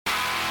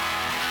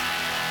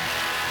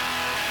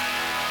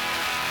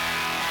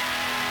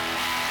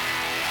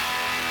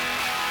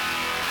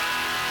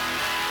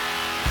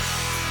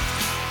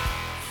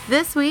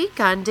This week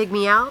on Dig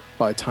Me Out.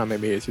 By the time I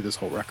made it through this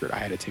whole record, I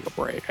had to take a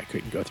break. I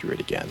couldn't go through it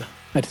again.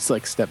 I just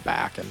step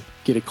back and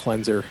get a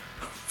cleanser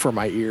for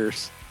my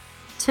ears.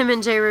 Tim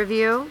and Jay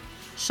review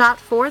Shot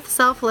Forth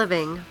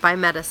Self-Living by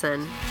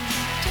Medicine.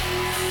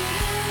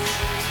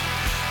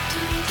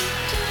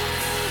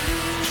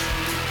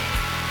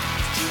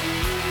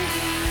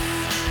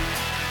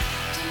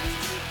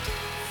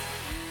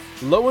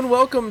 Hello and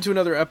welcome to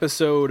another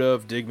episode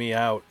of Dig Me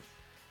Out.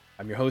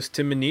 I'm your host,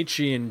 Tim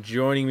Minichi, and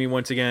joining me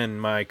once again,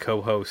 my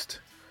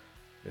co-host,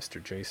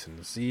 Mr. Jason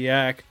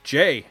Ziak.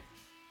 Jay,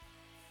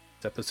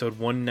 it's episode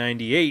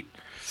 198,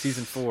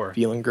 season 4.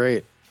 Feeling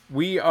great.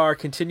 We are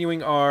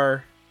continuing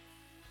our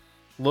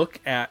look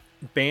at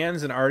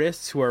bands and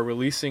artists who are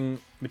releasing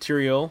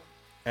material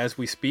as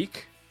we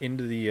speak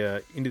into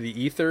the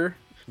ether.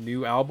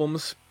 New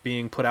albums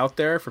being put out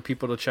there for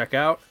people to check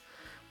out.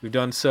 We've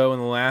done so in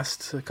the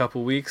last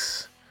couple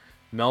weeks.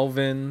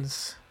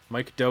 Melvins,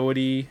 Mike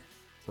Dougherty,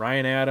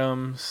 Ryan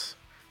Adams,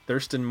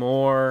 Thurston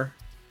Moore,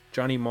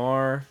 Johnny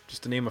Marr,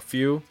 just to name a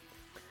few.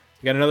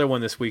 We got another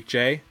one this week,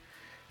 Jay.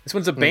 This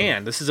one's a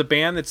band. This is a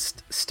band that's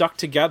stuck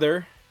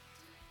together.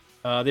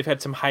 They've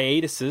had some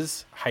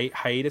hiatuses.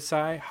 Hiatus.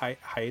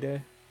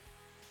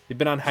 They've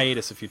been on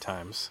hiatus a few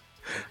times.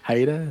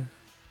 Haida?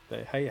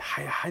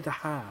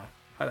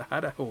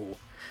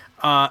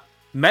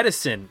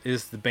 Medicine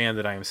is the band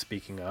that I am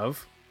speaking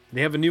of.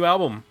 They have a new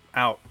album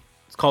out.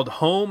 It's called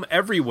Home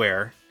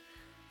Everywhere,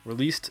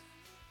 released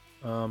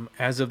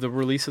as of the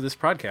release of this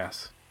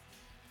podcast.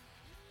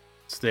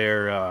 It's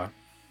their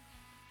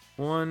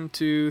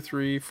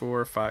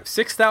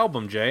 6th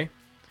album, Jay.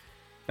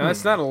 Now,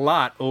 that's not a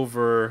lot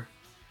over...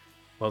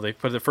 Well, they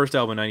put their first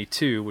album in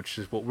 92, which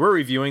is what we're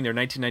reviewing, their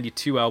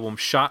 1992 album,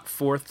 Shot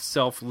Forth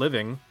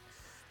Self-Living.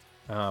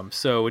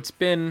 So it's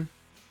been...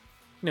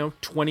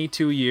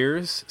 22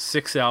 years,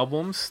 6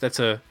 albums. That's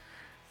a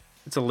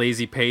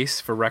lazy pace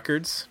for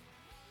records.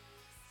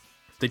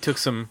 They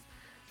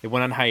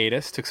went on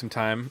hiatus, took some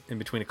time in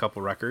between a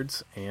couple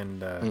records,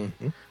 and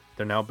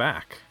they're now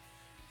back.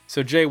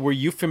 So, Jay, were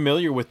you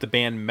familiar with the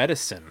band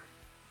Medicine?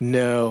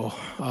 No.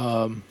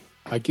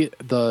 I get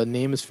the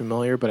name is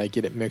familiar, but I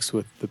get it mixed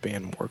with the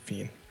band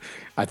Morphine.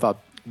 I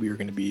thought we were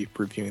going to be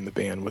reviewing the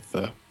band with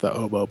the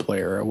oboe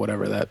player or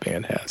whatever that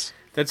band has.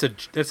 That's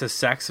a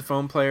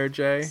saxophone player,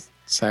 Jay.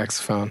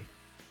 Saxophone.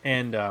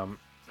 And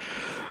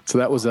so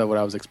that was what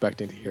I was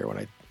expecting to hear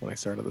when I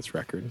started this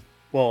record.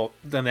 Well,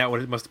 then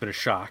it must have been a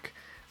shock.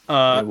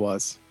 It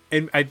was.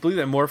 And I believe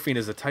that morphine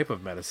is a type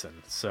of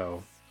medicine,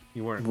 so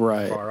you weren't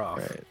far off.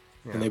 Right.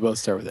 Yeah. And they both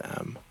start with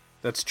M.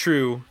 That's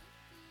true.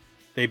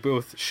 They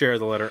both share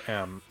the letter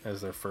M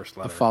as their first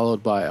letter.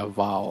 Followed by a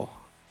vowel.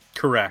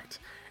 Correct.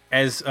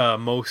 As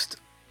most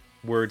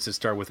words that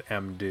start with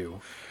M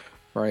do.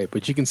 Right,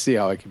 but you can see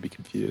how I can be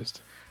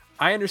confused.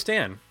 I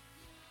understand.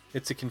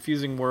 It's a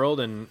confusing world,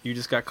 and you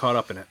just got caught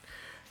up in it.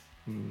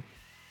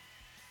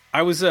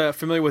 I was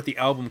familiar with the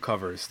album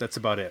covers. That's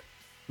about it.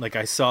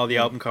 I saw the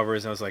album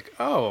covers, and I was like,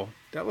 oh,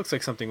 that looks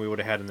like something we would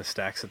have had in the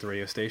stacks at the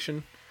radio station.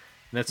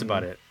 And that's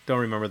about it. Don't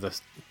remember the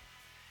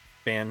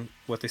band,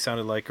 what they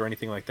sounded like, or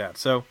anything like that.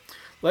 So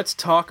let's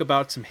talk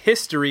about some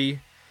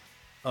history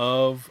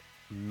of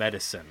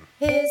Medicine.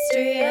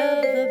 History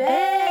of the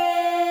band.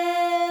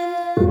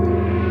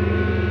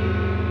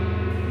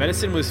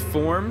 Medicine was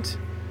formed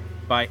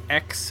by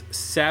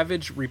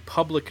ex-Savage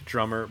Republic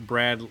drummer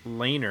Brad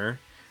Laner.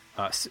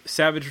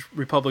 Savage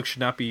Republic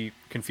should not be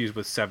confused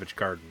with Savage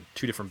Garden.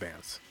 Two different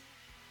bands.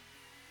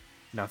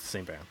 Not the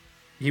same band.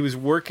 He was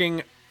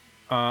working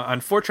on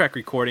 4-track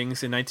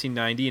recordings in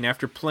 1990, and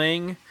after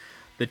playing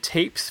the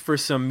tapes for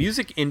some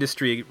music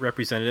industry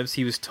representatives,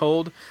 he was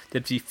told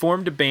that if he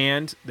formed a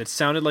band that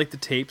sounded like the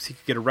tapes, he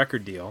could get a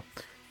record deal.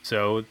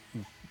 So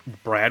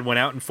Brad went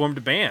out and formed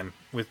a band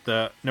with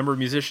a number of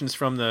musicians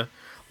from the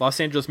Los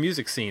Angeles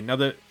music scene. Now,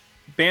 the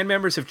band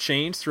members have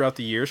changed throughout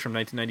the years from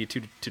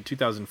 1992 to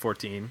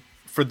 2014.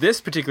 For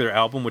this particular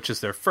album, which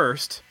is their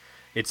first,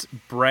 it's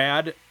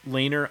Brad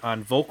Laner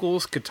on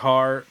vocals,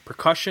 guitar,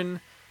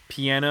 percussion,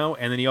 piano,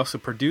 and then he also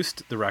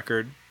produced the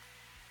record.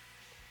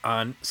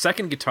 On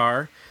second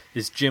guitar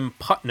is Jim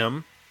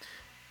Putnam.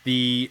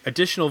 The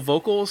additional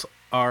vocals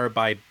are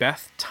by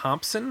Beth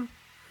Thompson.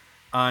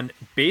 On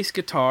bass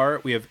guitar,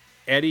 we have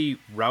Eddie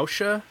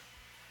Rauscha,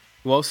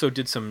 who also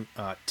did some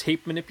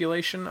tape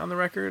manipulation on the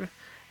record.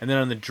 And then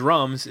on the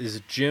drums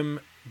is Jim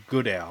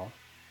Goodall.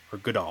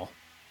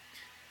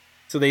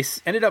 So they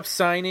ended up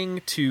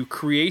signing to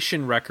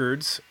Creation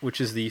Records, which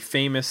is the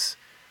famous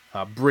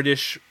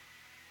British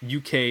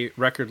UK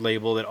record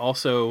label that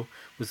also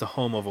was the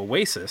home of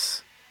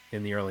Oasis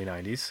in the early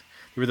 90s.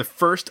 They were the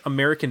first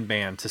American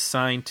band to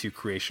sign to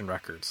Creation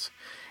Records.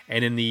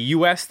 And in the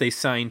US, they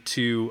signed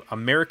to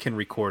American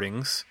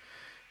Recordings,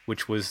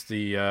 which was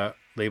the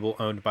label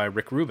owned by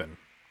Rick Rubin.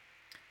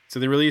 So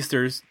they released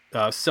their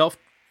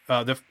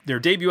their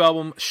debut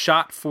album,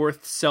 Shot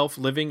Forth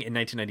Self-Living, in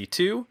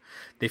 1992.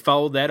 They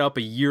followed that up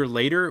a year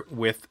later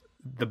with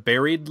The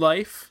Buried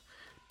Life.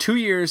 2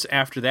 years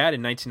after that,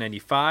 in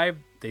 1995,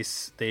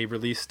 they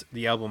released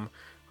the album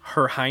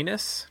Her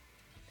Highness.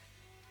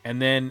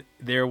 And then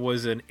there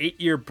was an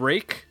 8-year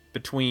break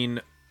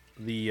between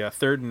the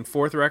third and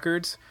fourth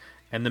records,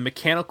 and The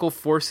Mechanical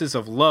Forces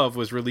of Love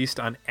was released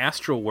on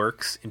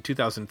Astralworks in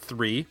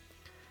 2003.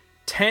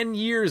 10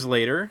 years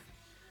later,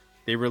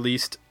 they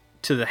released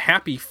To the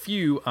Happy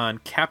Few on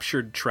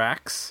Captured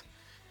Tracks.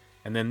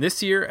 And then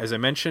this year, as I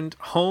mentioned,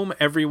 Home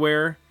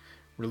Everywhere,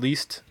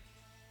 released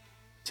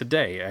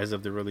today as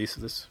of the release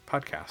of this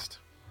podcast.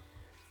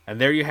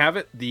 And there you have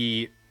it,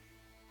 the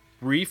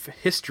brief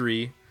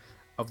history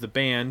of the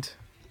band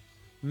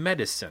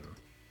Medicine.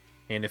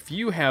 And if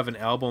you have an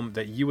album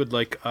that you would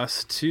like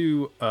us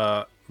to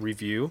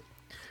review,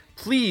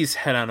 please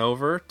head on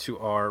over to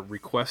our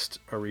Request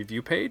a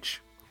Review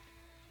page,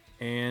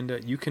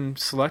 and you can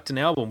select an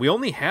album. We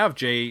only have,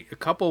 Jay, a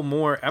couple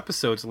more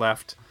episodes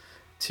left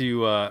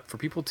to for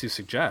people to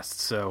suggest.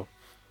 So,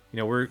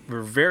 we're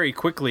very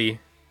quickly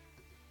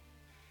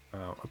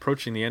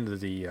approaching the end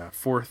of the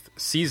fourth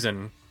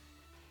season.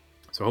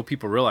 So I hope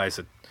people realize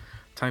that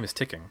time is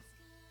ticking.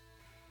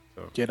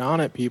 So Get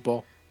on it,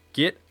 people.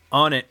 get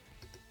on it.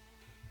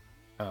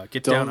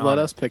 Get down on Don't let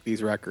it. us pick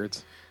these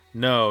records.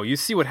 No, you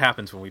see what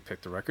happens when we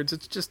pick the records.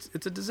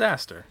 It's a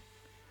disaster.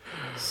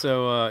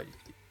 So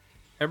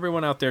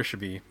everyone out there should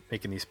be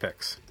making these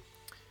picks.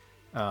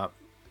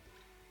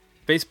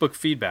 Facebook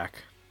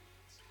feedback.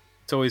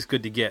 It's always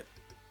good to get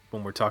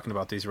when we're talking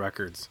about these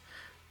records.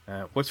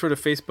 What sort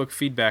of Facebook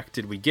feedback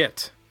did we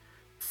get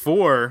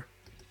for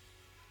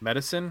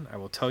Medicine? I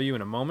will tell you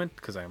in a moment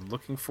because I am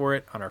looking for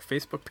it on our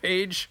Facebook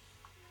page.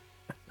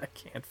 I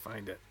can't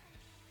find it.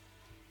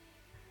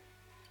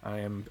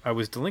 I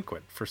was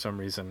delinquent for some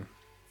reason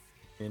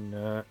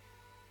in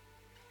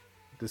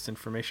this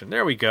information.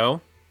 There we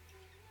go.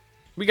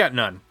 We got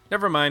none.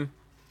 Never mind.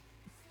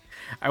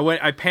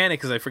 I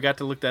panicked because I forgot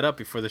to look that up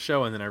before the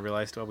show, and then I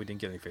realized, we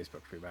didn't get any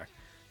Facebook feedback.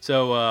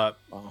 So,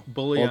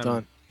 bully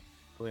on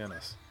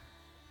us.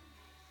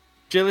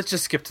 Jay, let's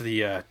just skip to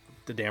the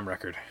damn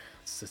record.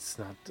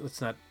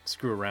 Let's not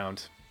screw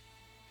around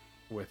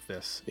with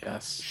this.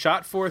 Yes.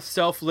 Shot Forth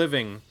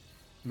Self-Living,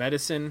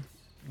 Medicine.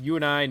 You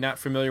and I not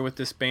familiar with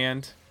this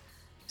band,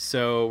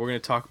 so we're going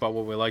to talk about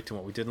what we liked and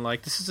what we didn't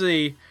like. This is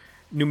a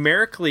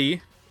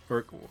numerically,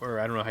 or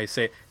I don't know how you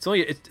say it.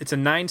 It's a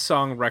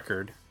 9-song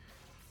record.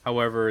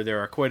 However, there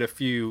are quite a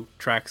few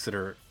tracks that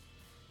are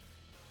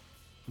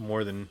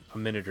more than a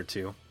minute or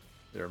two.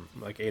 They're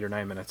like 8 or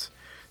 9 minutes.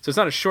 So it's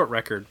not a short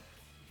record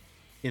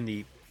in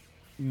the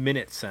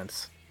minute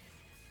sense.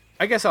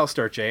 I guess I'll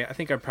start, Jay. I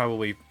think I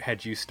probably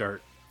had you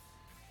start.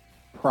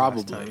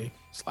 Probably.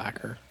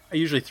 Slacker. I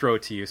usually throw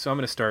it to you, so I'm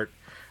going to start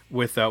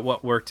with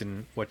what worked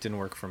and what didn't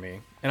work for me.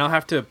 And I'll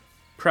have to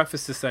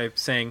preface this by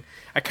saying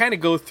I kind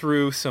of go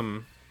through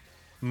some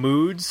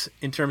moods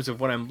in terms of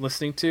what I'm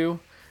listening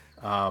to.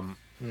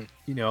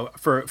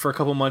 For a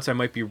couple months I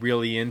might be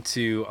really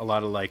into a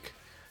lot of like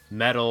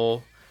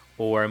metal,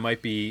 or I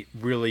might be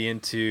really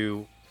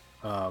into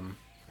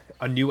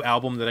a new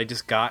album that I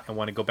just got and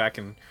want to go back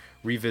and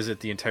revisit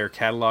the entire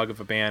catalog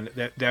of a band.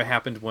 That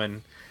happened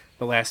when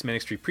the last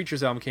Manic Street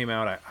Preachers album came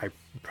out. I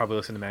probably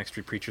listened to Manic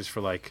Street Preachers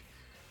for like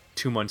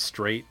 2 months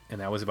straight,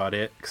 and that was about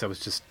it, because I was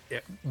just,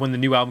 when the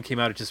new album came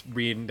out, it just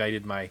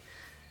reignited my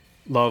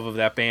love of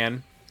that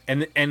band.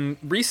 And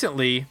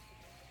recently,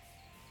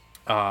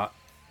 an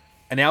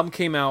album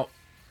came out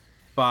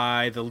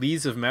by the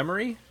Lees of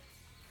Memory,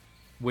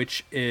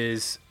 which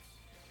is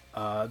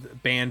a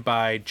band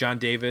by John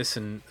Davis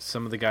and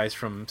some of the guys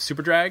from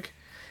Superdrag,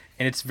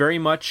 and it's very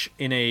much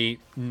in a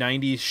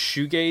 90s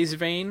shoegaze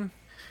vein.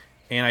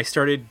 And I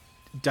started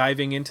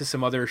diving into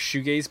some other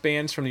shoegaze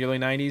bands from the early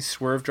 90s,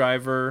 Swerve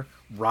Driver,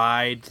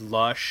 Ride,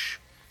 Lush.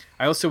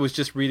 I also was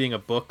just reading a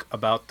book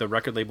about the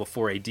record label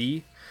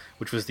 4AD,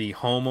 which was the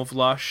home of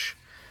Lush,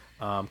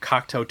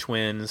 Cocteau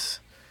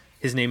Twins,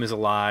 His Name is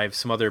Alive,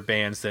 some other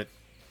bands that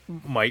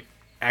might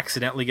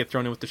accidentally get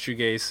thrown in with the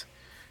shoegaze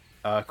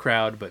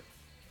crowd, but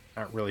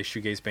aren't really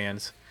shoegaze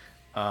bands.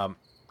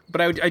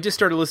 But I just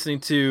started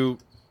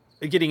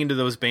getting into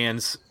those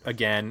bands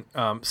again.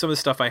 Some of the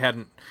stuff I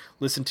hadn't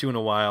listened to in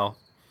a while.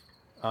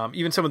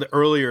 Even some of the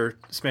earlier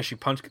Smashing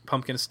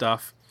Pumpkin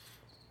stuff,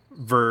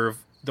 Verve,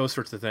 those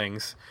sorts of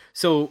things.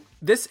 So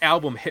this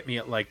album hit me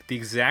at like the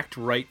exact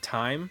right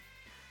time,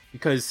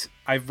 because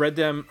I've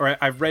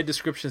read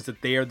descriptions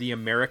that they are the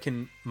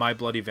American My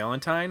Bloody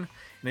Valentine,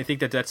 and I think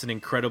that that's an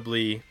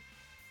incredibly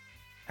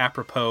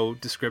apropos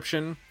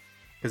description,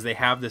 because they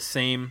have the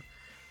same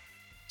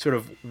sort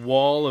of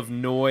wall of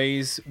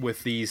noise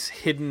with these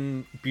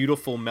hidden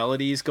beautiful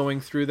melodies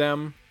going through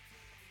them.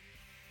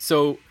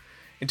 So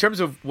in terms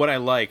of what I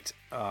liked,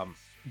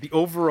 the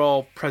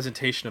overall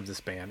presentation of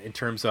this band in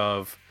terms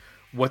of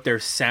what their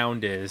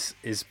sound is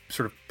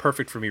sort of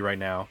perfect for me right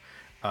now.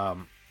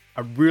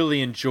 I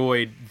really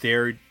enjoyed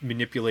their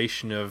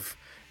manipulation of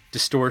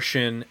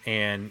distortion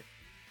and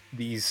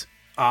these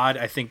odd,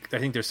 I think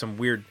there's some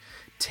weird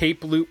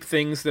tape loop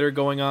things that are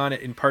going on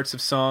in parts of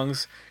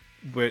songs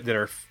that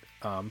are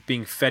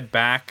being fed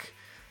back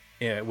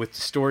with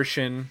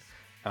distortion.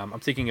 I'm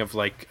thinking of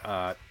like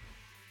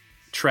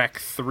track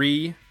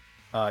 3,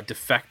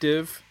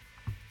 Defective,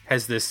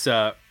 has this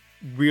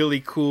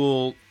really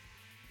cool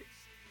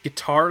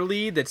guitar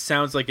lead that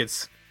sounds like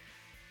it's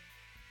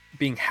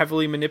being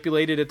heavily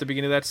manipulated at the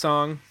beginning of that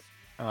song.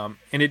 And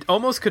it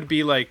almost could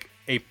be like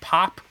a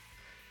pop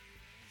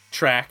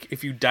track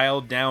if you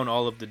dialed down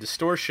all of the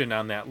distortion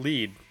on that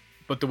lead.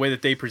 But the way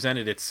that they present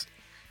it, it's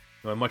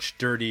a much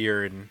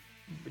dirtier and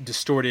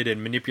distorted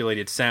and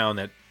manipulated sound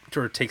that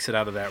sort of takes it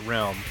out of that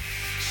realm.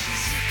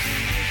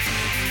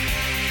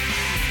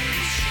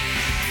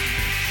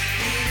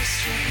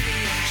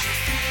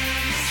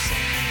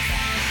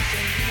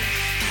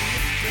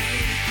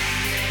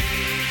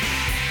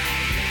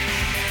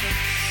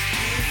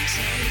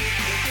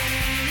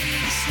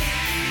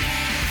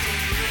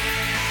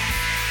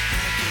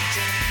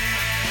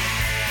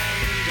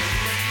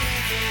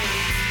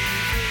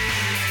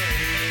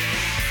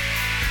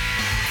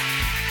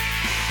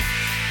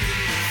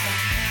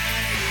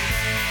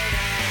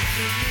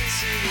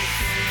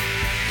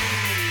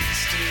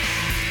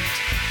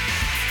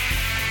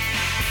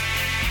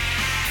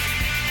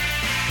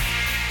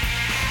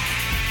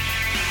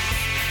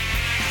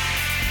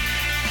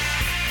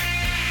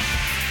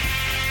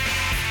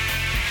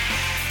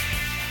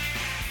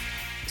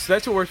 So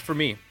that's what worked for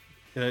me.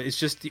 It's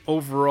just the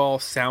overall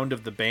sound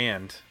of the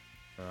band.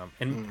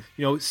 And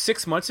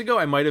 6 months ago,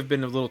 I might have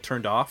been a little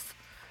turned off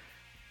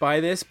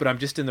by this, but I'm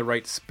just in the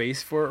right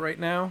space for it right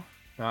now.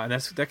 And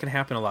that can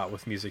happen a lot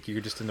with music.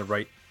 You're just in the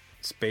right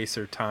space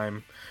or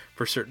time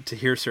to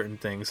hear certain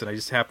things. And I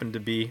just happen to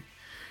be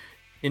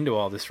into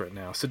all this right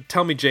now. So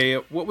tell me, Jay,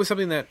 what was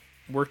something that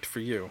worked for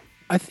you?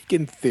 I think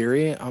in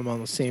theory, I'm on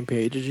the same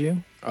page as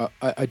you. I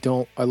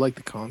like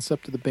the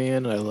concept of the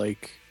band. I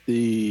like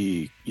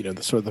the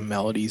sort of the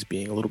melodies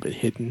being a little bit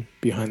hidden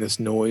behind this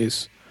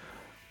noise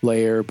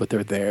layer, but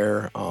they're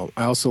there. I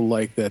also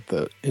like that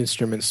the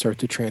instruments start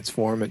to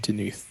transform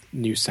into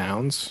new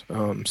sounds.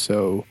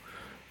 So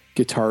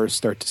guitars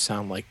start to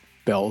sound like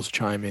bells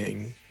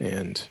chiming,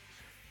 and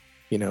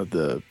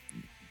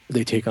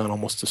they take on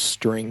almost a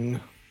string,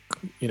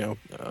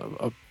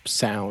 a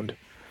sound.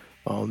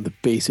 The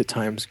bass at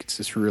times gets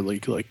this really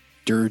like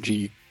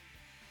dirgy,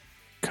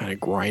 kind of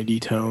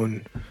grindy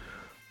tone.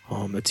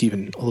 That's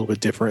even a little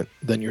bit different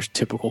than your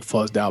typical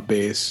fuzzed out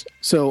bass.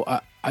 So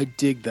I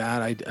dig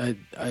that.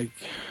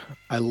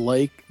 I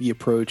like the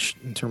approach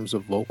in terms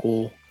of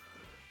vocal,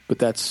 but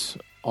that's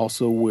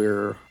also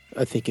where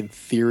I think in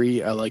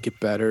theory I like it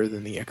better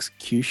than the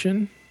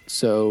execution.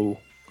 So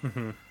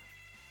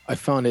I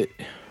found it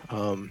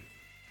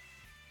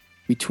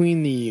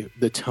between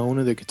the tone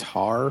of the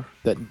guitar,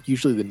 that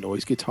usually the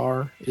noise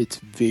guitar, I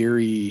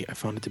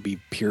found it to be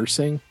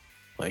piercing.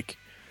 Like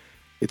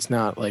it's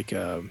not like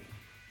a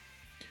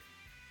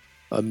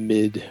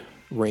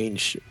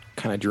mid-range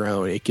kind of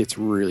drone. It gets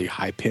really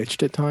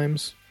high-pitched at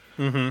times,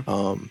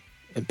 and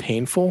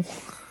painful,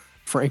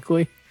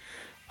 frankly.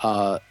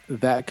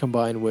 That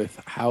combined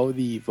with how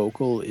the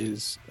vocal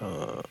is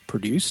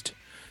produced.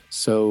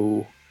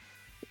 So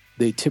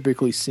they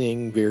typically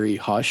sing very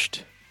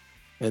hushed,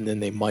 and then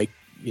they mic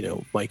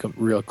them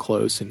real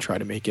close and try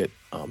to make it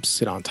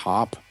sit on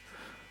top.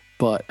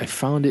 But I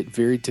found it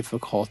very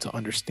difficult to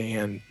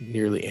understand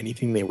nearly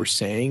anything they were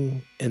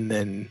saying, and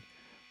then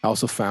I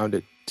also found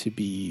it to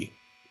be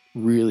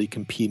really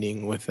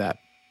competing with that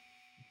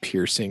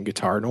piercing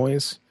guitar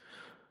noise.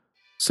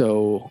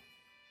 So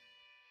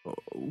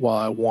while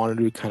I wanted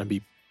to kind of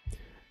be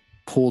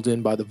pulled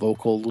in by the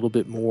vocal a little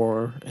bit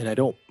more, and I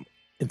don't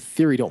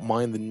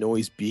mind the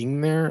noise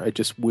being there, I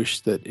just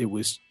wish that it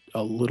was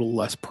a little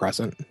less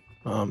present,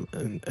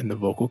 and the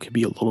vocal could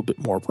be a little bit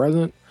more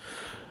present.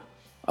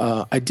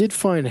 I did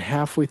find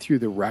halfway through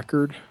the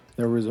record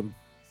there was a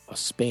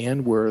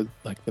span where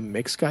like the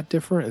mix got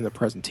different and the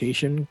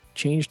presentation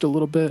changed a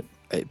little bit.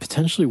 It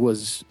potentially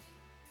was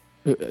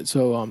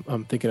so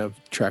I'm thinking of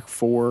track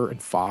 4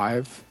 and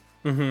 5,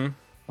 and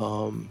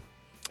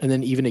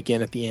then even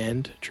again at the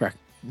end, track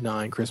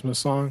 9, Christmas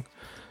Song.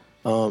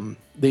 I don't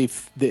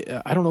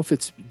know if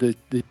it's the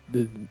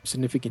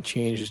significant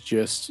change is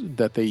just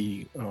that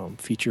they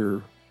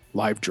feature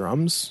live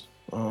drums,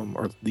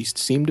 or at least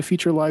seem to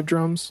feature live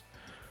drums,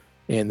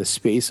 and the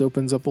space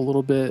opens up a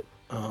little bit.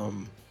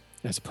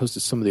 As opposed to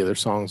some of the other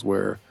songs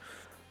where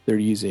they're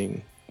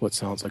using what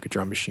sounds like a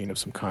drum machine of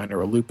some kind or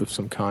a loop of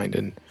some kind,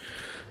 and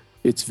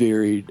it's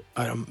very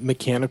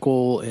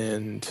mechanical,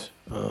 and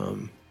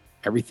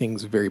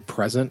everything's very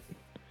present.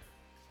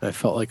 I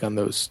felt like on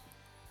those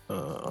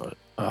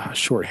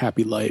short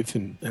Happy Life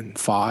and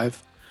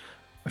 5,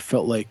 I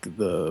felt like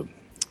the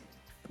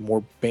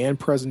more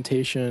band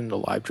presentation, the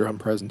live drum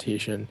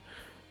presentation,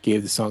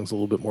 gave the songs a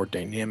little bit more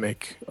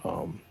dynamic.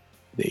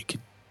 They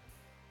could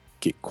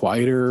get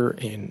quieter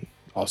and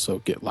also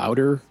get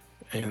louder,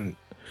 and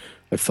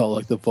I felt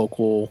like the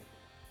vocal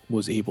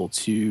was able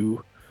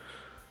to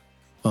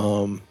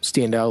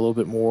stand out a little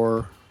bit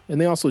more, and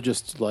they also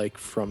just like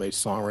from a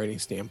songwriting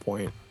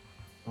standpoint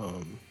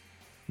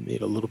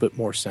made a little bit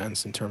more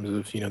sense in terms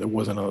of there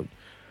wasn't a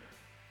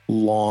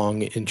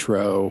long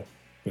intro.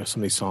 Some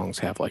of these songs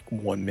have like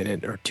 1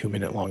 minute or 2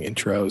 minute long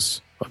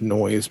intros of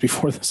noise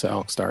before the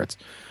song starts.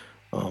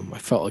 I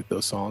felt like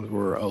those songs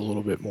were a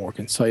little bit more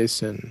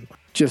concise and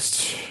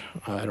just,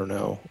 I don't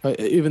know.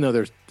 Even though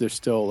there's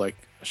still like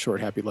a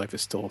Short Happy Life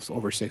is still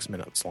over 6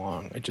 minutes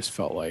long, I just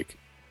felt like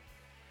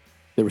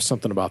there was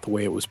something about the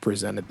way it was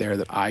presented there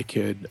that I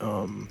could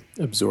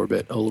absorb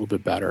it a little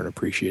bit better and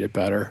appreciate it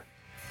better.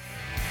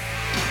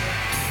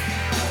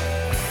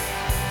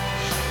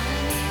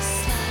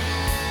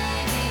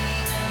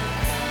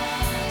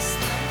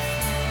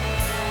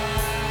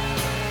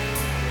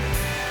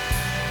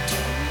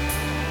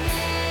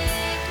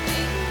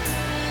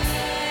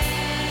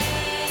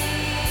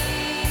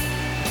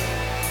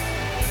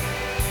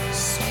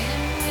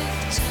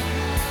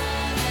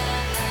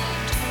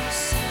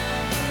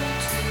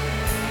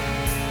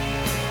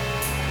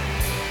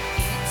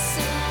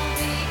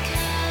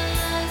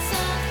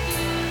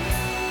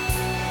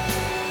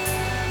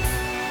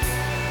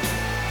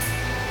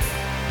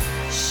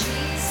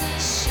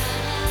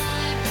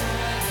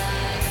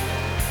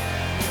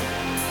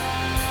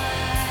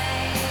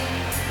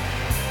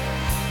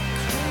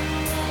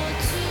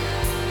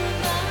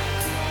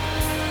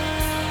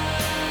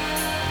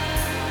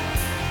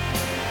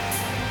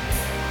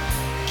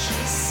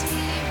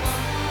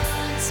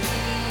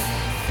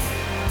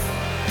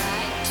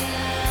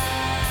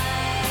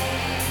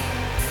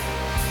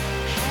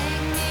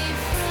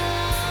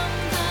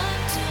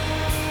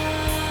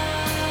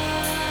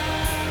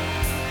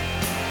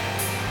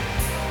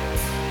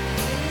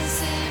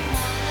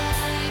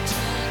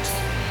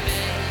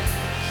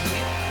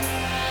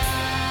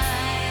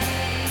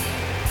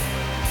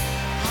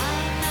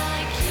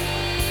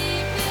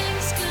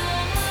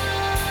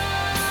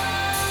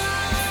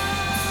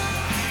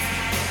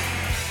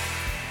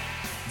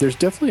 There's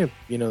definitely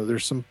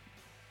there's some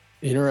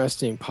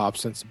interesting pop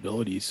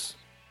sensibilities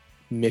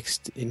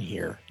mixed in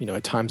here.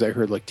 At times I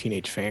heard like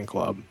Teenage Fan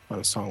Club on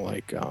a song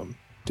like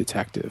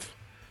Detective.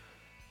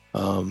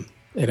 And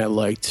I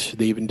liked,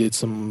 they even did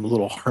some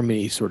little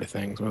harmony sort of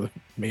things where the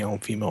male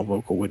and female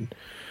vocal would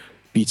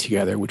be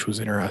together, which was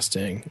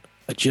interesting.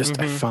 I just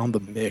found the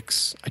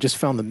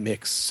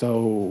mix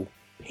so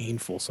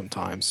painful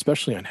sometimes,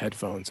 especially on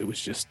headphones. It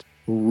was just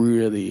a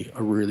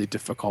really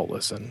difficult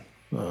listen.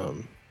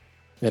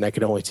 And I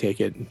could only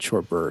take it in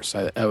short bursts.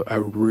 I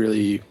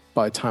really,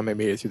 by the time I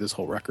made it through this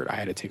whole record, I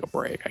had to take a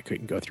break. I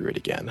couldn't go through it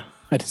again.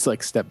 I just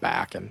like step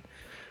back and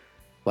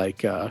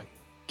like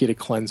get a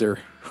cleanser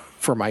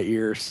for my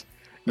ears,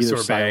 either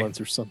silence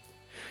or something.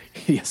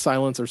 Yeah,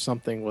 silence or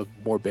something with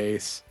more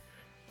bass,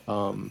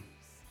 and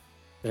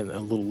a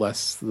little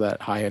less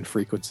that high end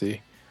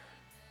frequency,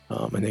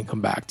 and then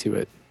come back to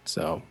it.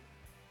 So,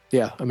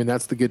 yeah, I mean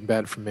that's the good and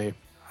bad for me.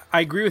 I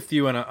agree with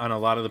you on a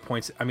lot of the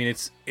points. I mean,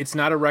 it's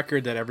not a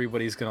record that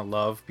everybody's going to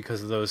love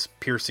because of those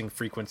piercing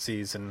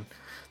frequencies and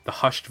the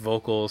hushed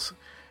vocals.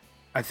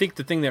 I think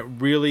the thing that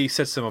really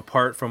sets them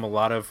apart from a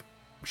lot of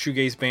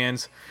shoegaze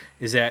bands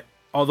is that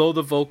although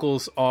the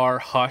vocals are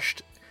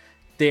hushed,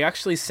 they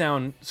actually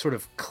sound sort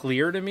of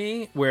clear to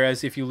me.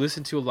 Whereas if you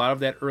listen to a lot of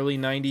that early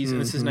 90s,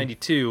 and this is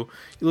 92, you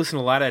listen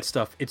to a lot of that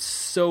stuff, it's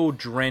so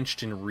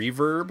drenched in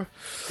reverb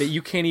that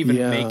you can't even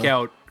make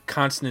out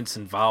consonants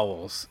and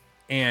vowels.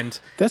 And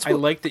I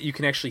like that you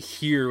can actually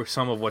hear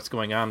some of what's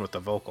going on with the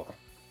vocal.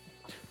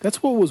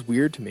 That's what was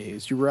weird to me,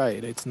 is you're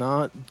right. It's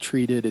not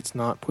treated, it's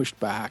not pushed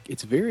back.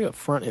 It's very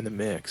upfront in the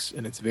mix,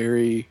 and it's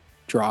very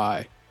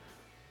dry.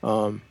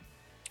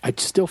 I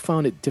still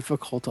found it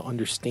difficult to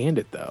understand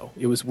it, though.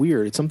 It was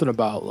weird. It's something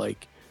about,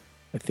 like,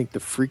 I think the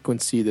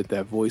frequency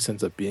that voice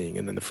ends up being,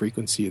 and then the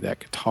frequency of that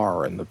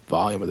guitar and the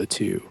volume of the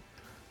two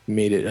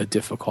made it a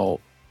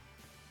difficult,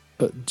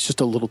 just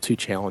a little too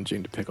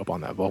challenging to pick up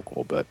on that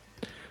vocal, but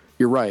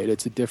you're right.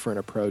 It's a different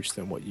approach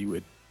than what you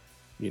would,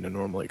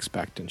 normally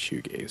expect in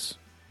shoegaze.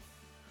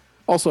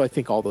 Also, I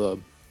think all the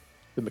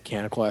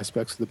mechanical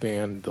aspects of the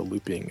band, the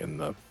looping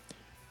and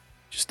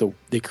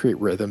they create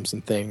rhythms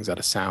and things out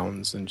of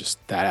sounds, and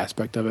just that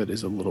aspect of it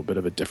is a little bit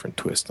of a different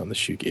twist on the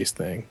shoegaze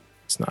thing.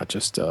 It's not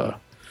just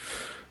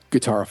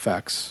guitar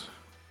effects.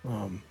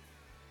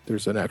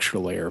 There's an extra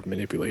layer of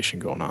manipulation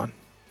going on,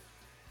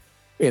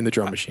 and the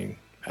drum machine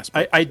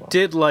aspect.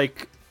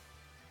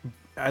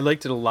 I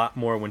liked it a lot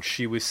more when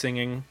she was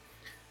singing,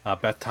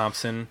 Beth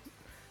Thompson.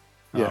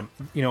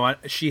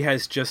 She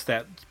has just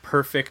that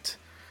perfect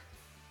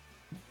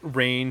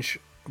range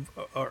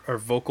or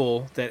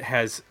vocal that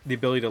has the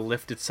ability to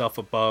lift itself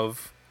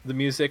above the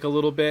music a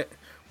little bit,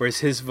 whereas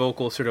his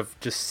vocal sort of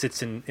just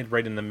sits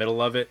right in the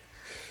middle of it.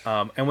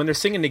 And when they're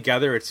singing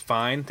together, it's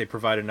fine. They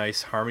provide a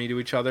nice harmony to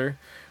each other.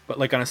 But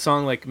like on a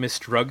song like Miss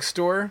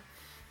Drugstore,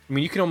 I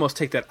mean, you can almost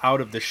take that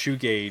out of the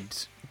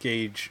shoegaze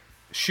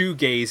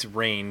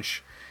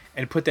range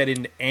and put that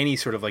into any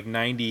sort of like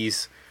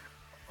 90s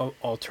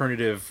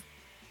alternative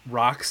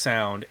rock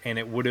sound, and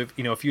it would have,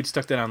 if you'd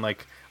stuck that on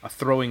like a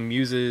Throwing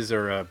Muses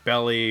or a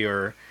Belly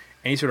or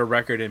any sort of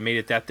record and made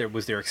it that there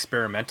was their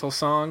experimental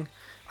song,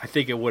 I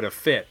think it would have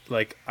fit.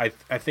 Like I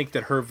think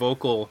that her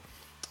vocal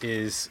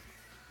is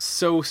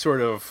so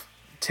sort of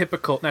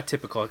not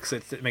typical because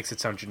it makes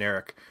it sound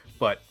generic,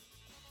 but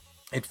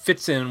it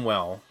fits in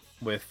well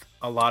with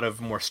a lot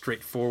of more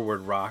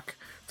straightforward rock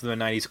for the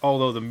 90s,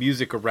 although the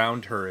music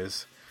around her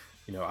is,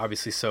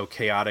 obviously so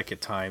chaotic at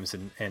times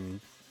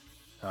and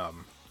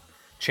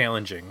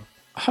challenging.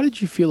 How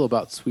did you feel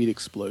about Sweet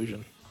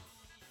Explosion?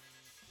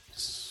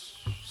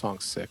 Song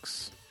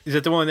 6. Is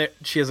it the one that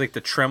she has like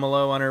the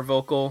tremolo on her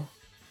vocal?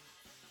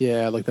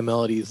 Yeah, like the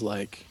melody is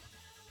like...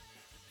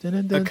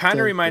 It kind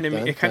of reminded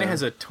me, it kind of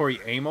has a Tori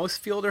Amos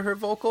feel to her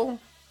vocal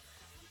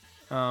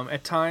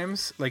at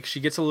times. Like she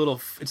gets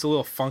it's a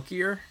little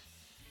funkier.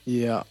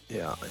 Yeah.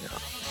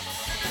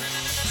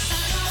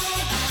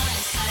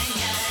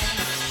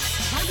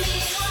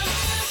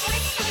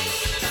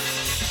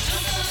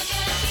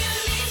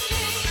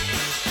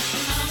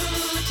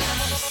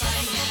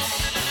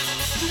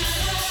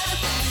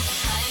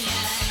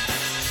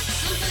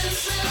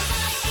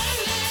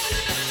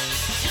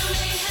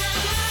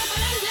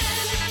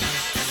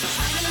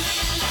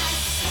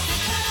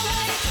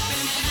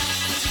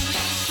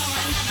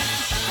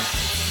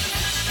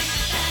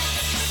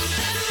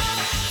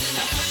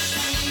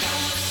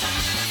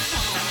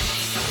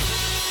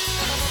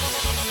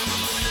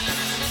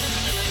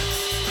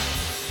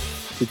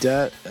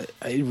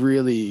 It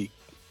really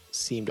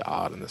seemed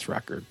odd on this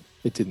record.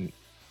 It didn't.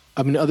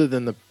 I mean, other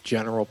than the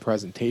general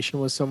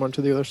presentation was similar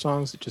to the other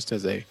songs, it just from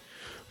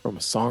a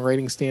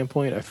songwriting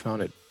standpoint, I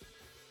found it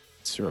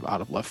sort of out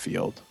of left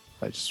field.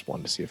 I just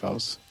wanted to see if I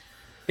was.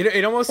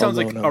 It almost sounds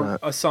like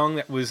a song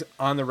that was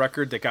on the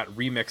record that got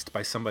remixed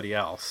by somebody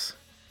else,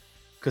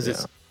 because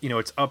it's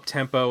it's up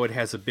tempo. It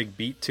has a big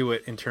beat to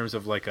it in terms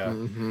of like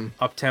a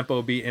up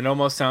tempo beat. It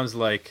almost sounds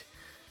like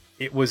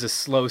it was a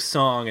slow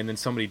song, and then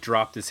somebody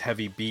dropped this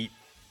heavy beat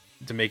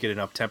to make it an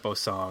up-tempo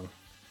song,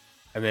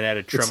 and then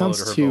added tremolo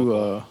to her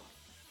vocal.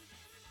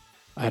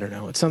 I don't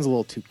know. It sounds a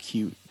little too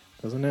cute,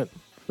 doesn't it,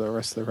 for the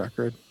rest of the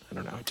record? I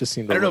don't know. It just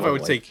seemed. I don't know if I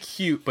would say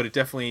cute, but it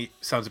definitely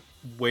sounds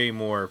way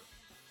more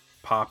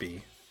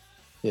poppy.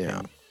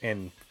 Yeah.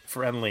 And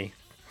friendly.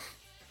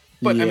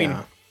 But I mean,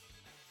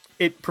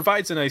 it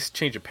provides a nice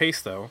change of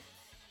pace, though.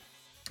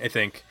 I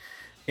think,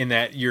 in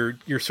that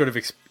you're sort of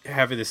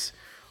having this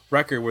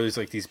record where there's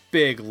like these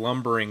big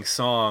lumbering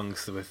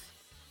songs with,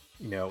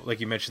 like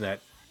you mentioned, that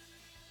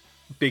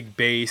big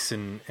bass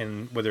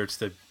and whether it's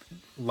the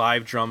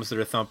live drums that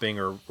are thumping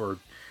or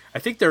I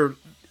think some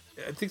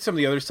of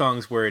the other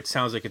songs where it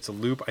sounds like it's a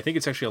loop, I think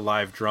it's actually a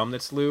live drum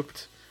that's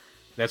looped.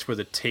 That's where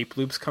the tape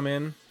loops come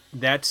in.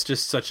 That's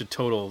just such a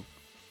total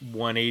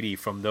 180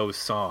 from those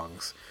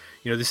songs.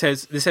 This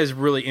has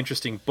really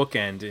interesting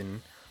bookend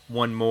in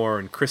One More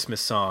and Christmas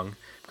Song,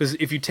 because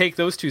if you take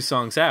those two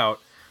songs out,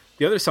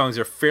 the other songs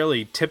are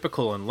fairly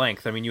typical in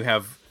length. I mean, you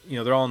have,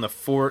 they're all in the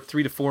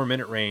 3 to 4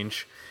 minute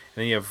range,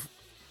 and then you have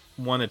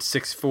one that's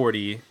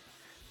 6:40,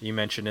 you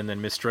mentioned, and then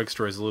Miss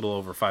Drugstore is a little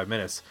over 5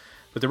 minutes.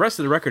 But the rest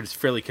of the record is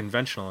fairly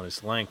conventional in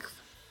its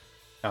length.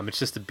 It's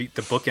just the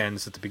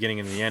bookends at the beginning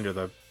and the end are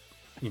the,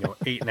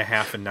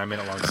 8.5 and 9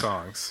 minute long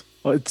songs.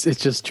 Well, it's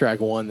just track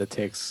 1 that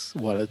takes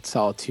a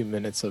solid 2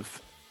 minutes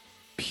of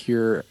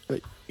pure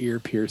ear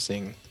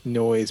piercing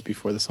noise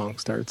before the song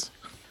starts.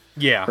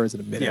 Yeah. Or is it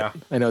a minute? Yeah.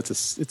 I know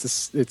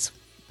it's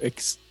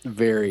a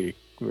very,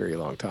 very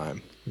long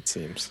time, it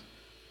seems.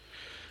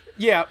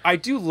 Yeah, I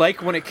do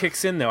like when it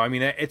kicks in, though. I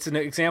mean, it's an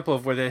example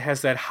of where it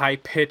has that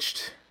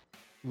high-pitched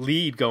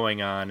lead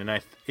going on,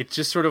 and it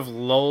just sort of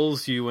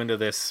lulls you into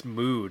this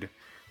mood.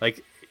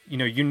 Like,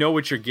 you know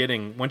what you're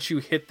getting. Once you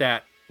hit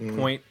that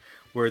point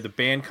where the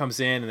band comes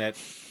in and that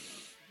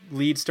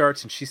lead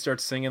starts and she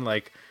starts singing,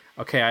 like,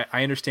 okay,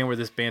 I understand where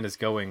this band is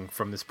going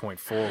from this point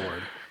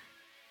forward.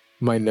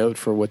 My note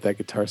for what that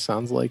guitar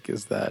sounds like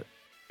is that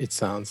it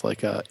sounds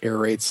like a air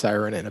raid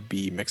siren and a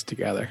bee mixed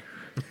together.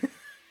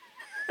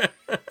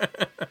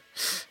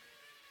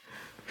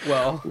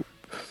 Well,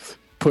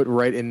 put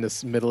right in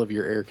this middle of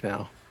your ear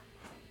canal.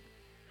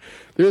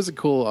 There's a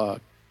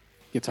cool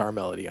guitar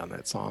melody on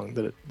that song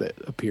that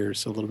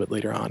appears a little bit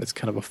later on. It's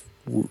kind of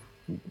a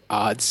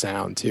odd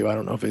sound too. I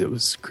don't know if it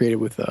was created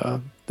with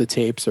the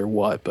tapes or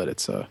what, but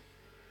it's a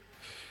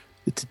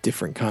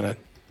different kind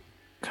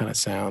of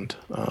sound.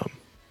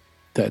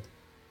 That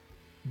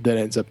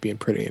ends up being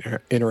pretty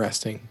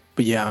interesting.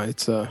 But yeah,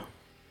 it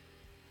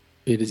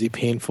is a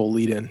painful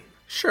lead-in.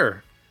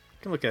 Sure,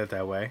 you can look at it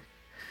that way.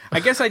 I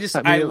guess I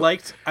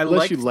liked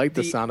you like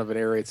the sound of an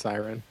air raid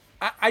siren.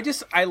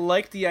 I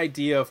like the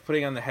idea of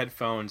putting on the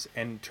headphones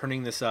and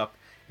turning this up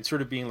and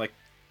sort of being like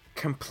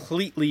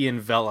completely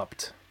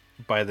enveloped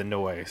by the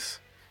noise.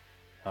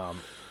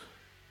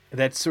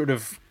 That sort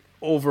of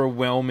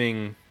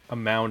overwhelming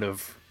amount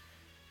of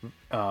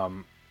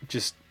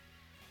just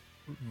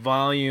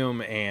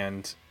volume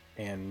and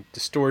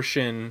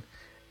distortion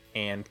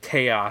and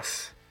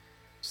chaos,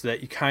 so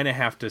that you kind of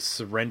have to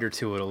surrender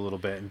to it a little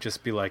bit and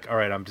just be like, all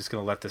right, I'm just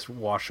going to let this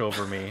wash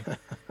over me.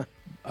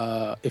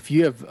 If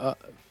you have,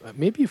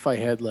 maybe if I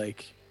had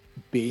like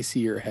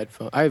bassier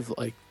headphones, I have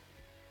like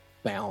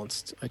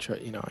balanced, I try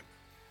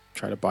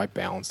to buy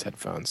balanced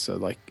headphones. So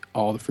like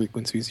all the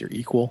frequencies are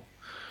equal.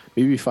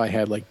 Maybe if I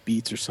had like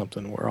Beats or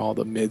something where all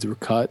the mids were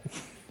cut,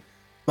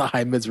 the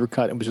high mids were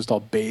cut, and it was just all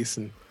bass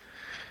and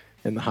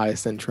the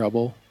highest end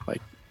treble,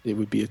 like it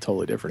would be a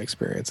totally different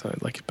experience.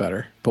 I'd like it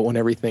better. But when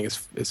everything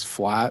is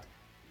flat,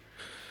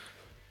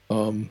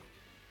 could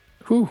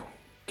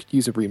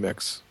use a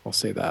remix. I'll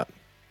say that.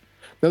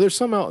 Now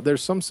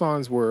there's some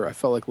songs where I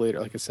felt like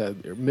later, like I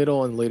said,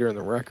 middle and later in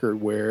the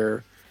record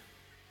where,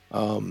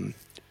 it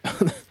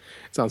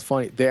sounds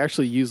funny. They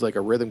actually use like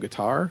a rhythm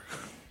guitar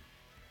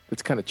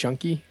that's kind of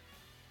chunky.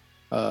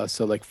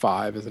 So like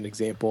 5 is an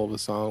example of a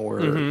song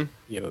where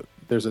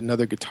there's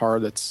another guitar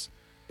that's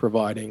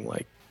providing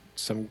like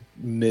some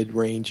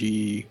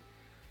mid-rangey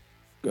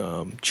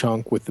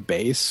chunk with the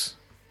bass,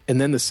 and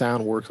then the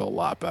sound works a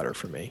lot better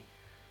for me.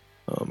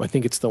 I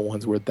think it's the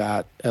ones where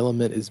that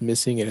element is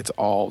missing and it's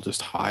all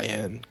just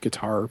high-end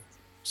guitar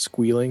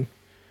squealing,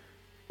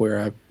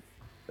 where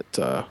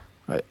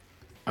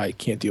I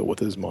can't deal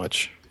with as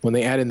much. When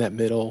they add in that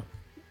middle,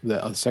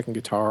 the second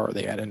guitar, or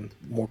they add in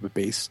more of a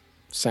bass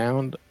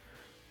sound, it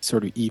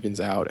sort of evens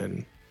out,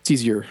 and it's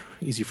easier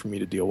for me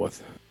to deal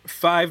with.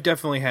 5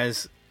 definitely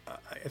has,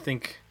 I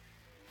think,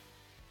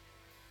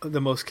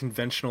 the most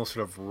conventional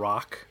sort of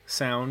rock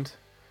sound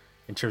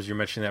in terms of, you're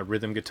mentioning that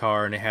rhythm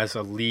guitar, and it has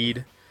a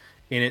lead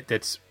in it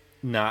that's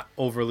not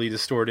overly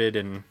distorted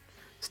and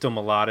still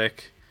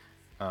melodic,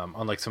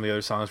 unlike some of the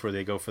other songs where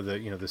they go for the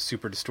the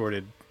super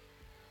distorted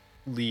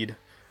lead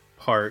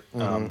part.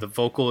 The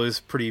vocal is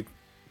pretty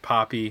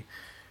poppy,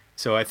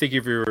 so I think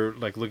if you're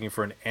like looking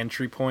for an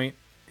entry point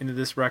into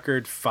this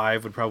record,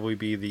 5 would probably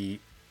be the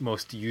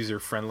most user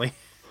friendly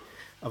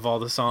of all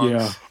the songs.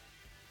 Yeah.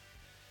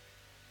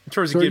 In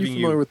terms of giving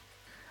you, I was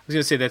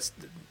gonna say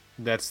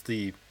that's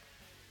the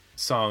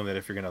song that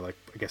if you're gonna, like,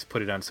 I guess,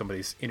 put it on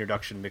somebody's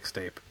introduction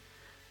mixtape,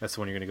 that's the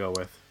one you're gonna go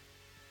with.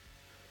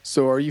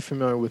 So are you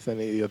familiar with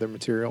any of the other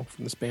material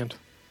from this band?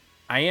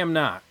 I am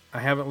not. I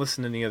haven't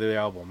listened to any other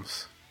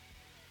albums.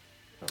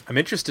 I'm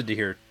interested to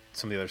hear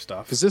some of the other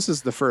stuff. Because this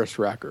is the first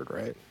record,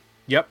 right?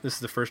 Yep, this is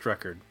the first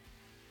record.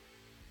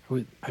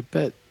 I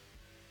bet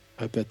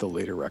the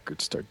later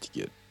records start to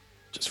get,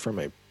 just from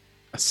a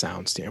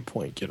sound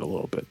standpoint, get a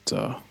little bit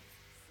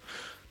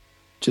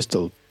just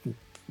a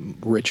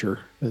richer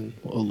and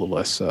a little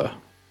less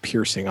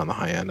piercing on the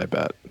high end, I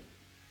bet.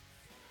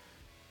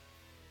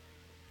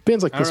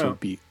 Bands like this would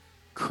be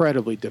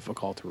incredibly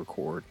difficult to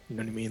record. You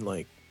know what I mean?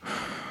 Like,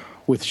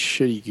 with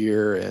shitty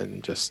gear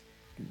and just,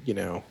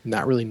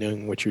 not really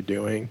knowing what you're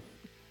doing.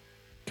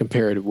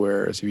 Compared to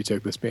whereas if you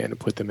took this band and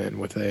put them in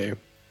with a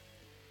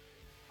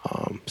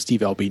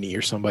Steve Albini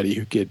or somebody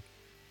who could,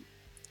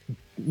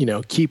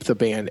 keep the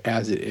band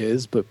as it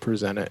is, but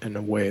present it in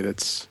a way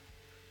that's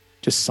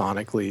just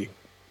sonically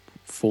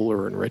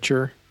fuller and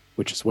richer,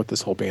 which is what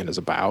this whole band is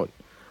about.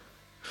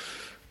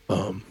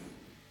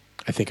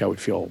 I think I would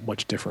feel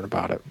much different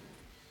about it.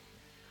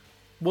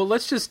 Well,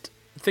 let's just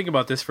think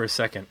about this for a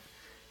second.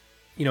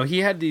 He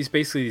had these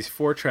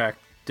 4-track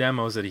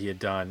demos that he had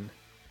done,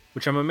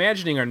 which I'm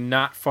imagining are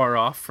not far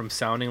off from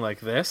sounding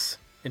like this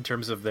in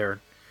terms of their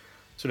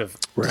sort of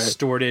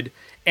distorted.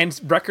 And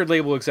record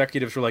label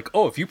executives were like,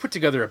 "Oh, if you put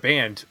together a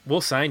band,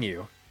 we'll sign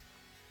you."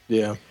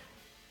 Yeah.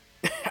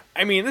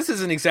 I mean, this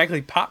isn't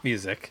exactly pop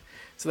music,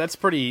 so that's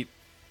pretty,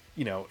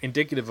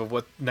 indicative of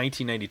what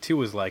 1992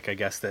 was like, I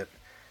guess, that,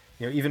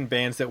 even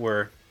bands that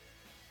were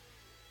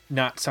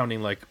not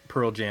sounding like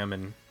Pearl Jam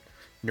and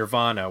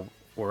Nirvana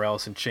or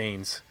Alice in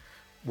Chains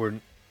were,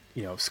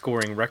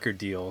 scoring record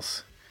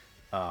deals.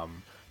 Yeah,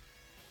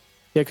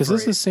 because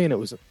this is saying it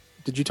was...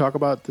 Did you talk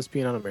about this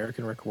being on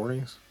American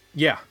Recordings?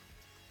 Yeah.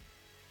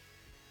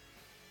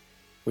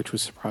 Which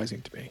was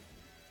surprising to me.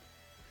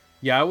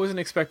 Yeah, I wasn't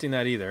expecting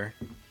that either.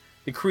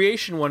 The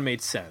Creation one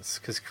made sense,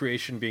 because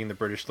Creation being the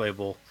British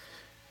label,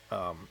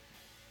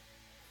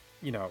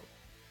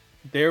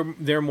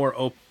 they're more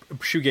open.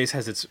 Shoegaze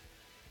has its,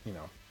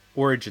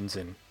 origins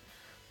in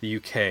the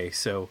UK,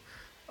 so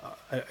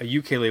a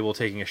UK label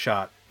taking a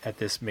shot at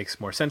this makes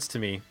more sense to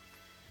me.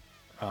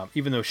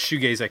 Even though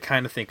shoegaze, I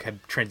kind of think,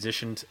 had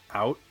transitioned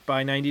out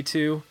by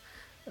 92.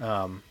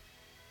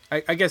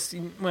 I guess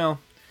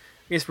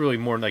really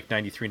more like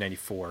 93,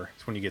 94.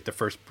 It's when you get the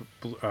first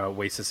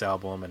Oasis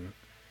album, and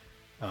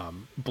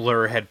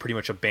Blur had pretty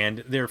much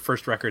abandoned... Their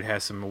first record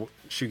has some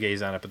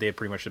shoegaze on it, but they had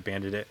pretty much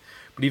abandoned it.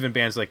 But even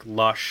bands like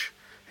Lush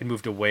had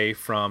moved away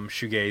from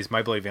shoegaze.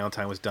 My Bloody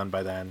Valentine was done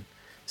by then.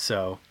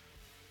 So,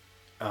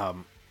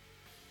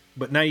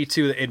 but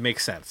 92, it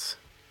makes sense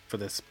for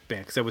this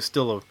band, because it was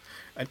still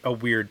a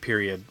weird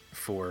period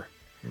for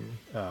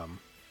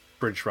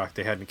British rock.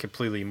 They hadn't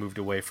completely moved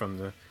away from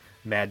the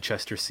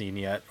Manchester scene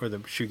yet, or the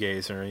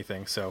shoegaze or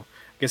anything, so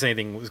I guess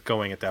anything was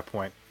going at that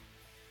point.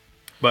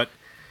 But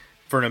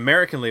for an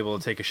American label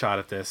to take a shot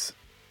at this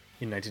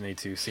in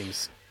 1982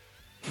 seems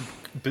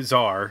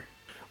bizarre.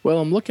 Well,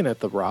 I'm looking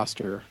at the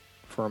roster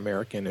for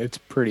American. It's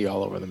pretty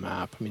all over the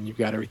map. I mean, you've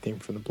got everything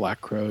from the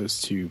Black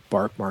Crowes to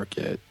Bark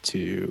Market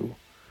to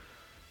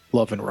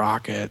Love and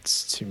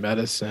Rockets to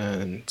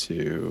Medicine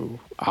to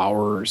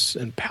Hours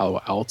and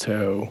Palo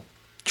Alto,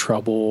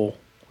 Trouble,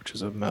 which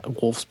is a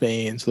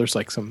Wolfsbane. So there's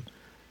like some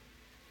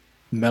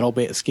metal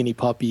band, Skinny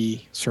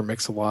Puppy, Sir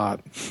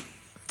Mix-a-Lot.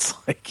 It's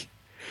like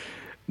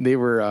they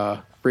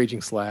were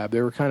Raging Slab.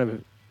 They were kind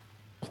of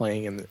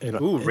playing in Ooh, in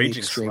the Raging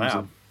extremes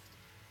Slab. of,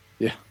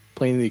 yeah,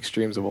 playing the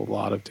extremes of a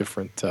lot of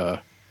different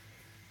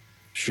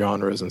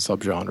genres and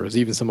subgenres.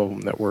 Even some of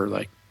them that were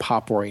like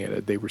pop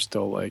oriented, they were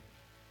still like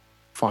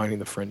finding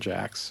the fringe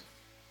acts.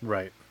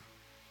 Right.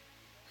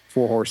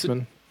 Four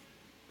Horsemen.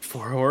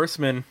 Four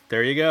Horsemen.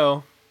 There you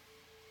go.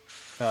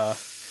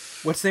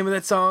 What's the name of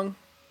that song?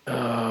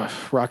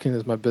 Rocking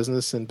is my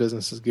business and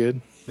business is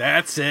good.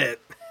 That's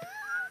it.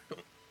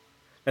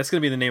 That's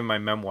going to be the name of my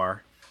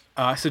memoir.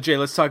 So, Jay,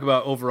 let's talk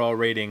about overall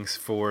ratings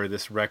for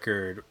this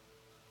record.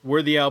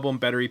 Worthy album,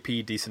 better EP,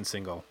 decent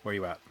single. Where are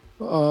you at?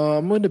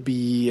 I'm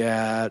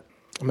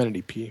at an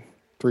EP.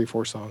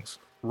 3-4 songs.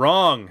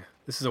 Wrong.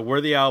 This is a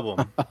worthy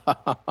album.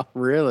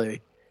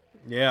 Really?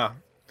 Yeah.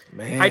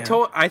 Man.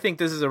 I think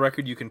this is a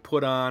record you can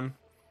put on,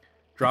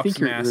 drop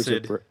some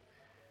acid,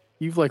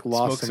 you've like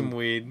lost smoke some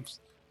weed.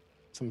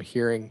 Some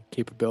hearing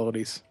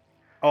capabilities.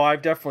 Oh,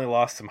 I've definitely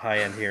lost some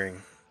high-end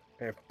hearing.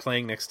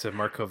 Playing next to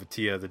Marco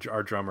Vatia,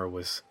 our drummer,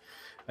 was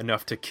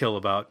enough to kill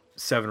about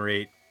 7,000 or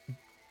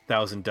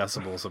 8,000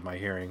 decibels of my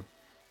hearing.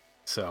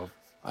 So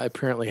I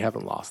apparently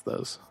haven't lost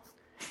those.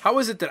 how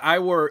is it that I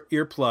wore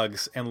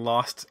earplugs and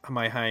lost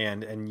my high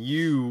end, and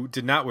you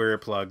did not wear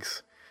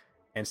earplugs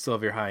and still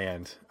have your high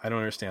end? I don't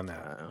understand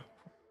that.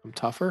 I'm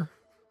tougher.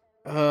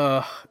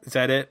 Is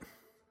that it?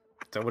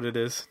 Is that what it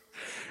is?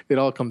 It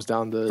all comes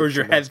down to Or is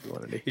your head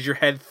masculinity. is your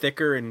head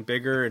thicker and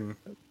bigger and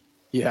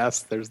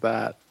Yes, there's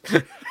that.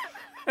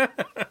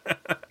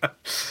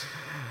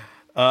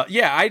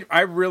 yeah,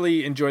 I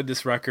really enjoyed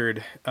this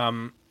record.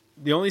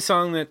 The only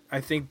song that I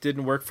think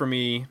didn't work for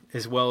me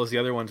as well as the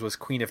other ones was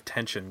Queen of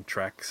Tension,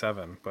 track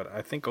 7. But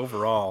I think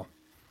overall,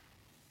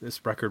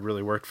 this record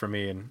really worked for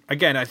me. And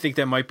again, I think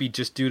that might be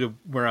just due to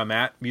where I'm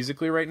at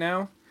musically right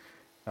now.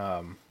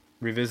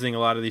 Revisiting a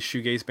lot of these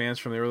shoegaze bands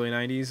from the early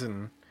 90s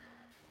and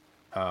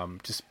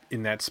just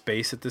in that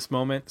space at this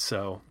moment.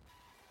 So,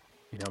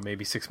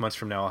 maybe 6 months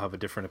from now I'll have a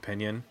different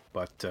opinion.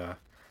 But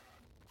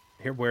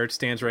here, where it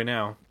stands right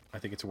now, I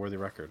think it's a worthy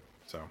record.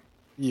 So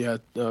Yeah,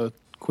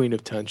 Queen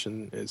of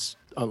Tension is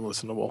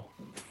unlistenable.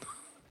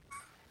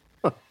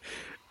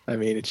 I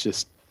mean, it's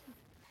just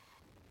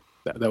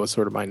that was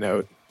sort of my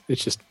note.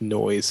 It's just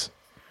noise,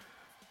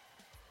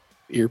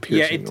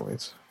 ear-piercing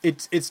noise.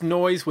 It's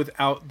noise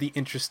without the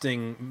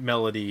interesting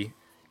melody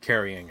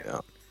carrying it.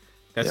 Yeah.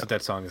 That's what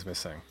that song is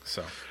missing.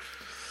 So,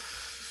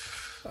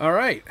 all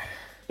right,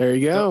 There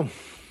you go.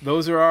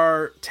 those are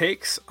our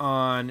takes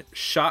on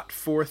Shot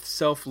Forth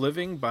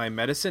Self-Living by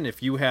Medicine.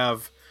 If you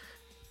have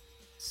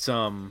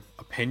some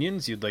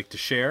opinions you'd like to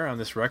share on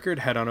this record,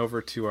 head on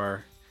over to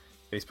our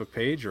Facebook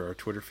page or our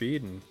Twitter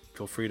feed and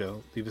feel free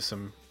to leave us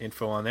some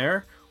info on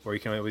there, or you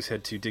can always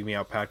head to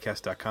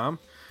digmeoutpodcast.com,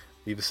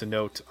 leave us a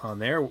note on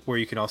there, where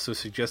you can also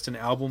suggest an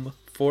album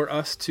for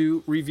us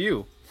to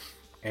review.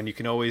 And you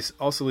can always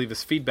also leave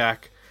us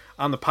feedback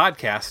on the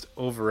podcast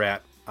over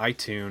at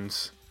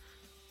iTunes.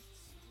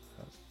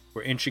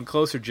 We're inching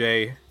closer,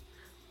 Jay.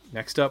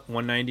 Next up,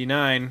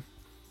 199,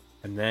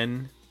 and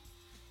then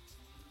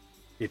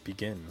it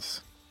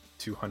begins.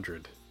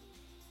 200.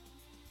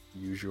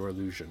 Use Your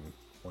Illusion.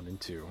 1 and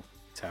 2.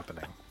 It's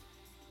happening.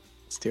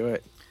 Let's do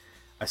it.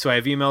 So I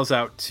have emails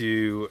out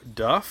to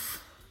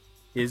Duff,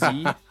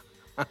 Izzy,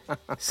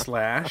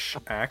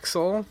 /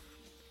 Axel,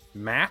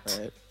 Matt,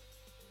 All right.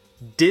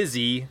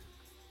 Dizzy.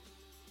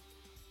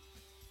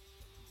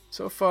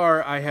 So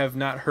far, I have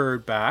not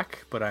heard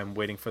back, but I'm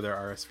waiting for their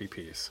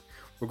RSVPs.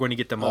 We're going to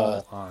get them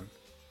all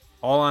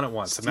on at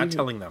once. I'm not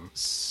telling them.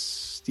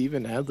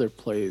 Steven Adler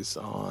plays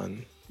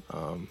on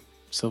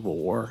Civil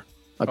War.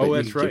 I bet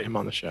that's you can right. get him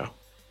on the show.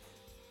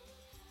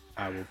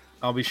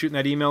 I'll be shooting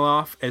that email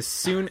off as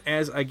soon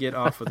as I get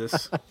off of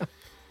this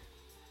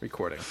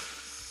recording.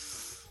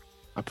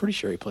 I'm pretty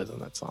sure he plays on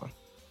that song.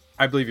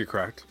 I believe you're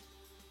correct.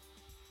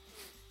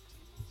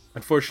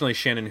 Unfortunately,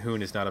 Shannon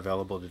Hoon is not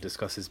available to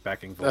discuss his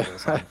backing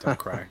vocals on Don't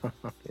Cry.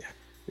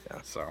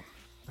 Yeah. So,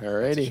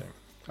 Alrighty.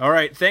 all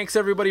right. Thanks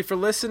everybody for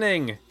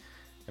listening,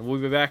 and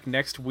we'll be back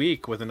next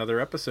week with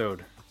another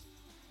episode.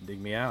 Dig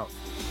me out.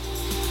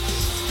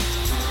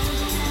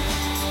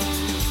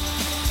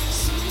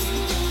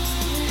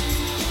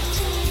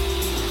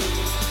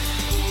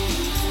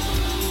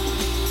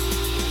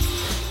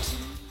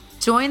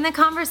 Join the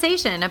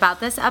conversation about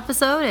this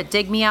episode at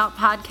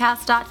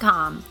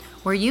digmeoutpodcast.com,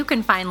 where you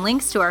can find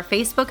links to our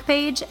Facebook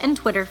page and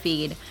Twitter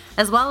feed,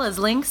 as well as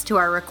links to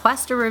our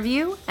Request a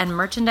Review and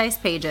merchandise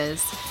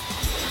pages.